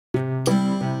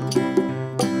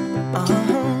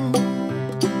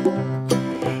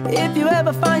If you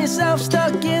ever find yourself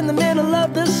stuck in the middle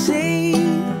of the sea,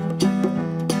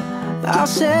 I'll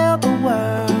sail the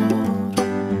world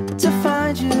to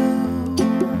find you.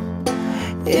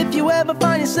 If you ever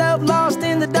find yourself lost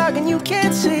in the dark and you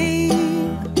can't see,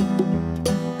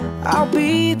 I'll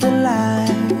be the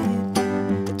light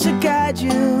to guide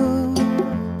you.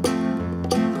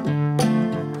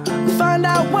 Find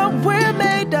out what we're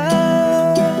made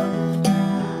of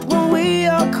when we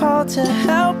are called to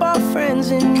help our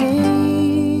friends in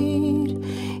need.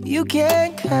 You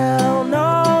can count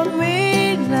on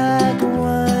me like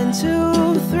 1,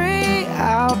 2, 3,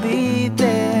 I'll be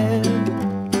there.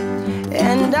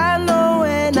 And I know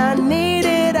when I need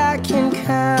it, I can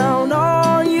count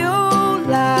on you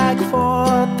like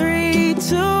 4, 3,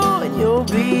 2, and you'll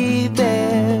be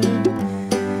there.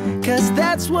 'Cause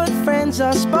that's what friends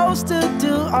are supposed to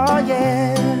do, oh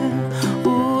yeah.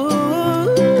 Ooh,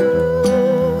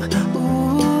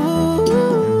 ooh,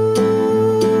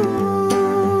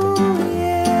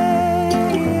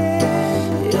 yeah,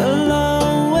 yeah. You'll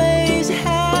always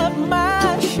have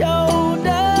my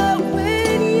shoulder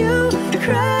when you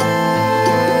cry.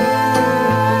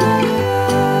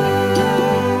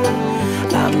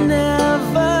 I'll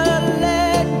never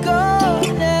let go,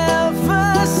 never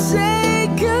say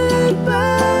goodbye.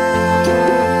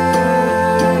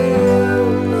 You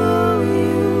know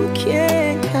you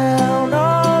can count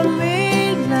on me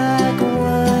like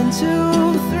 1, 2,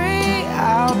 3,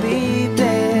 I'll be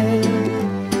there.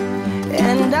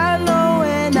 And I know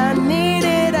when I need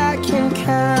it, I can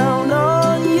count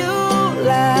on you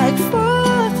like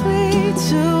 4, 3,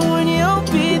 2, and you'll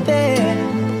be there.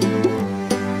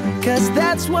 'Cause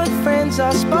that's what friends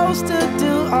are supposed to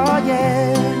do, oh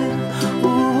yeah.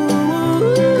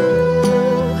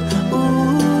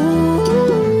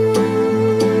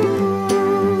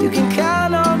 You can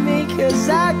count on me, 'cause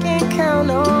I can count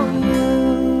on you.